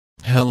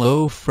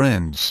Hello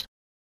friends.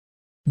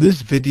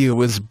 This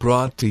video is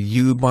brought to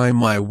you by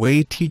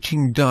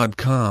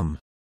mywayteaching.com.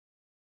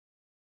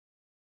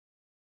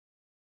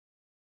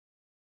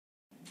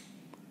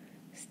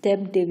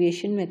 Step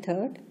deviation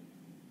method.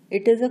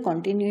 It is a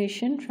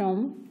continuation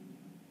from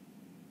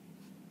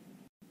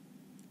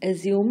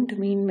assumed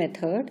mean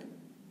method.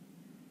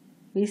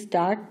 We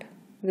start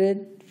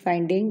with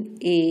finding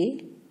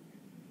A,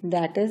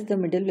 that is the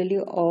middle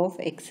value of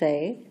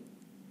xi.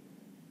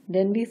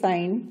 Then we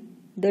find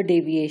the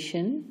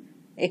deviation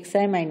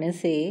xi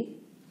minus a,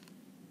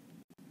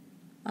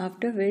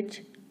 after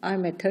which our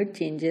method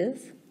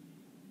changes.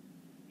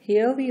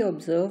 Here we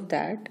observe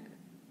that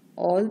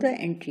all the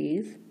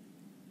entries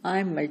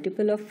are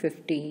multiple of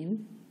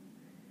 15.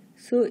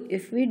 So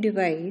if we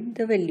divide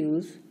the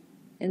values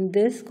in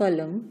this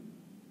column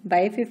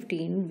by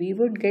 15, we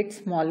would get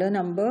smaller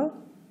number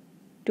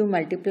to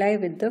multiply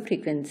with the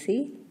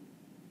frequency.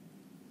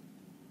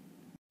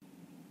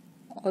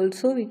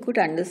 Also, we could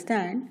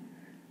understand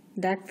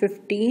that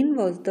 15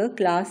 was the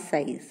class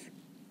size.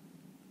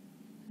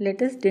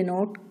 Let us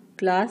denote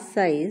class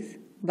size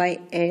by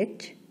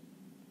h.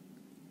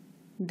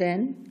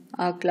 Then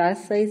our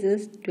class size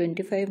is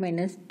 25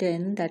 minus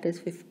 10, that is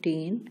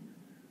 15,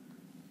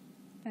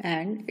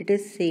 and it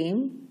is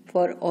same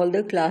for all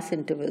the class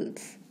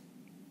intervals.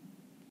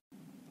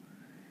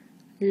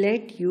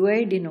 Let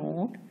ui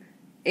denote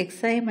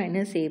xi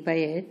minus a by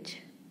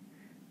h,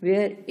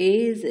 where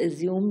a is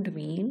assumed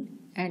mean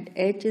and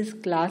h is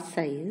class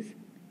size.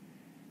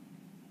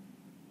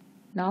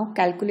 Now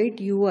calculate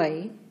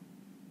ui.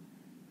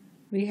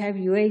 We have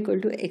ui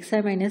equal to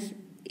xi minus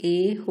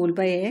a whole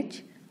by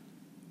h,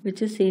 which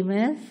is same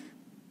as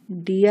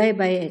di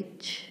by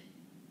h.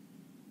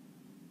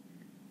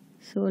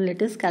 So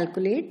let us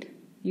calculate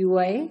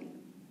ui.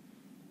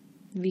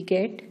 We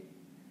get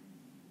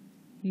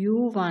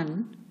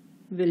u1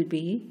 will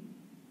be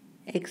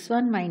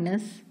x1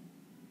 minus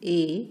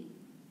a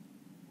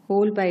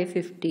whole by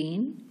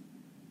 15.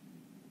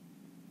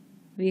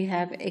 We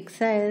have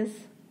xi as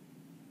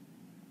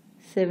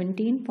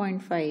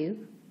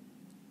 17.5,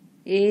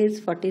 a is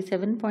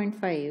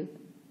 47.5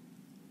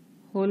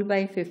 whole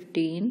by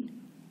 15,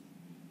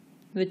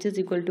 which is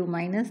equal to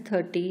minus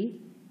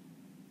 30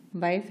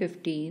 by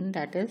 15,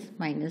 that is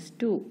minus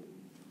 2.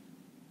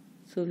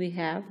 So we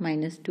have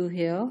minus 2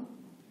 here,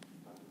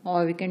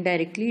 or we can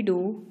directly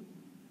do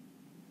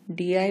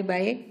di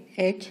by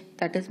h,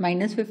 that is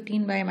minus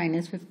 15 by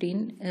minus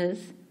 15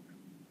 is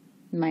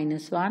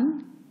minus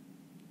 1,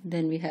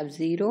 then we have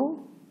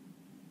 0,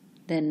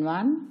 then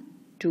 1,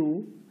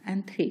 2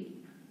 and 3.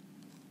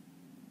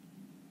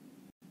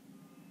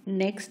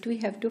 Next we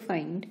have to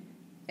find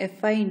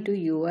fi into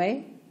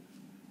ui.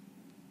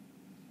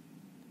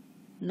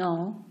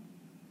 Now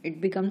it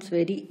becomes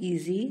very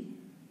easy.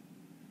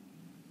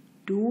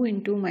 2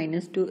 into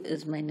minus 2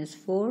 is minus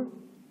 4.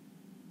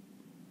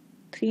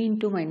 3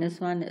 into minus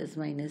 1 is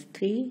minus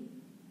 3.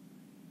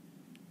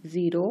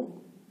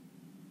 0.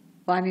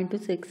 1 into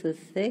 6 is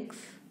 6.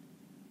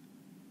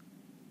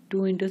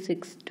 2 into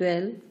 6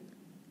 12.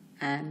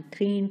 And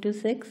 3 into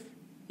 6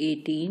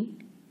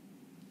 18.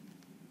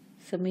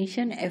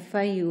 Summation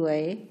fi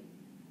ui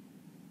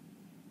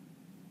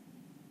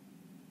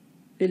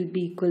will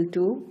be equal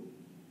to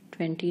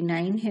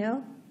 29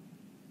 here.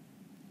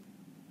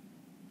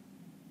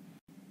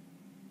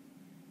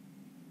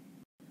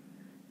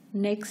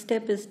 Next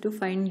step is to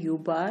find u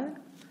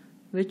bar,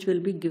 which will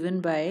be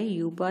given by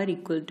u bar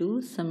equal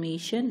to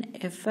summation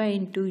fi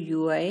into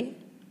ui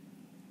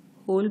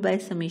whole by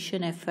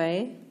summation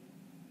fi.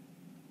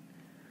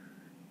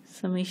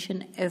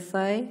 Summation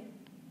fi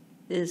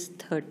is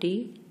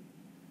 30.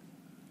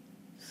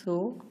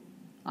 So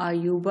our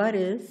u bar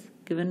is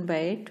given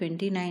by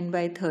 29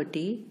 by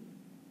 30.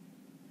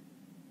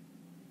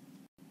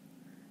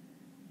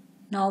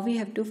 Now we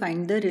have to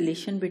find the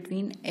relation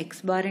between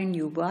x bar and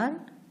u bar.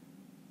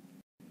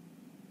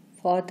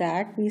 For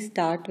that we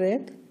start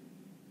with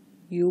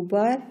u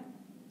bar.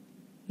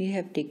 We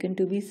have taken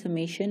to be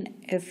summation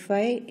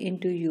fi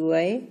into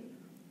ui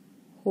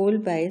whole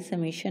by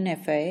summation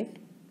fi,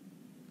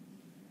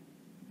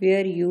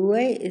 where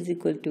ui is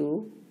equal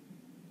to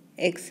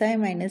xi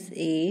minus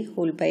a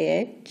whole by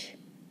h.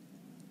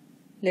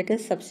 Let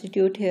us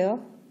substitute here.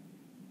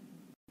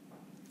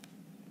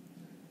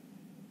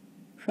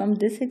 From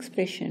this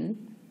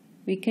expression,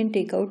 we can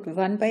take out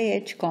 1 by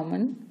h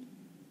common.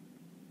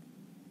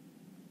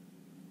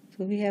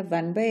 So we have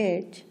 1 by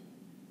h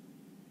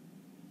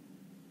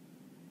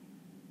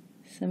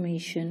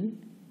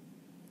summation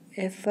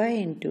fi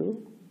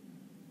into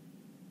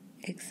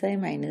xi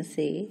minus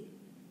a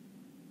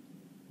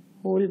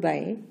whole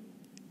by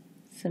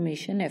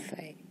summation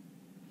fi.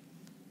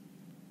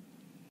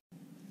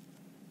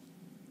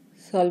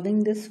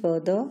 Solving this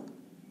further,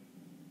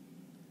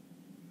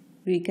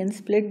 we can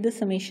split the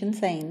summation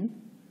sign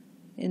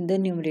in the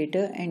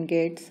numerator and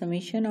get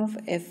summation of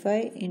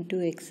fi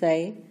into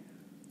xi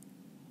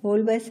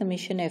whole by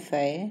summation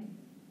fi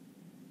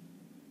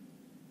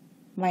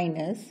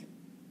minus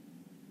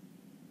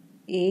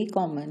a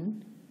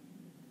common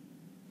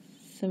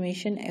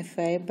summation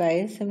fi by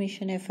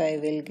summation fi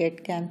will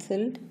get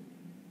cancelled.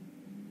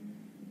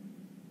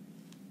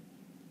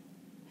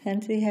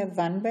 Hence we have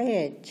 1 by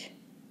h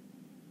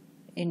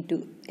into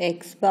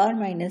x bar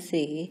minus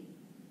a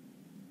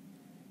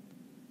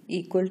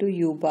equal to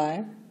u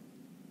bar.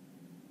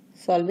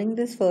 Solving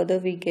this further,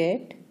 we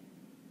get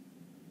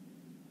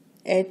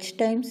h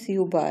times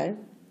u bar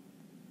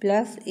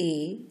plus a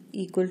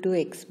equal to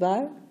x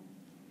bar.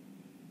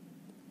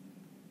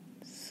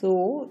 So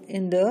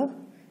in the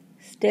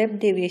step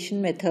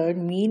deviation method,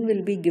 mean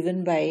will be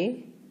given by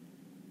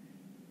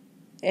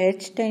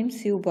h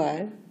times u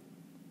bar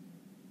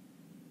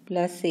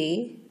plus a.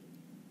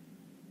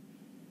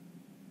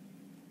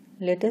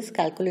 Let us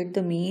calculate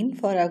the mean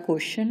for our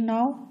question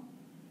now.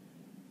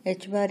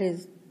 X bar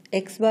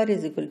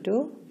is equal to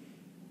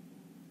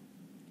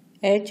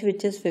h,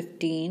 which is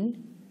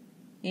 15,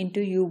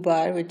 into u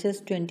bar, which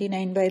is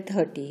 29 by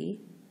 30,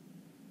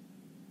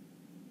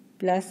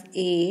 plus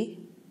a,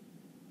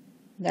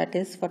 that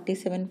is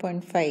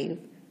 47.5,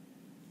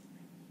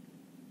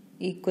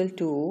 equal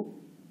to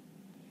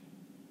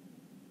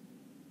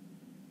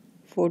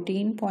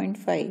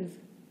 14.5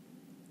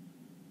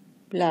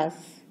 plus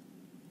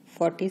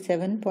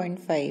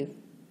 47.5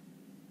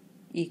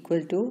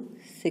 equal to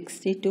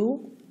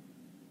 62.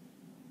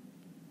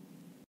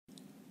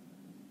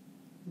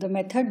 The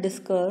method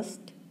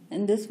discussed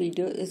in this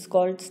video is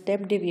called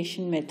step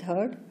deviation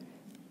method,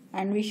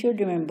 and we should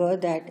remember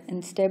that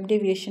in step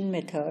deviation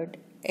method,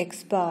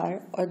 x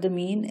bar or the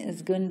mean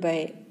is given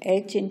by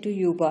h into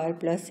u bar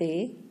plus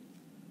a.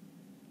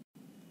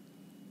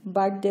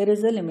 But there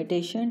is a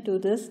limitation to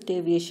this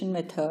deviation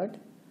method,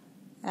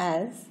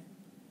 as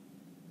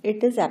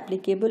it is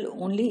applicable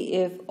only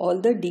if all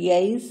the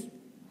di's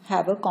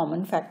have a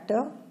common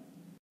factor.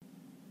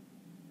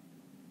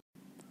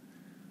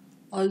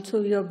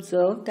 Also, we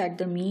observe that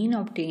the mean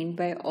obtained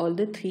by all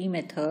the three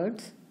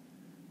methods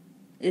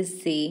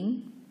is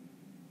same,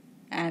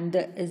 and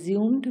the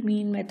assumed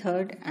mean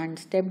method and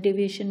step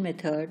deviation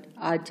method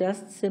are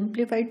just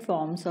simplified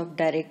forms of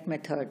direct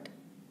method.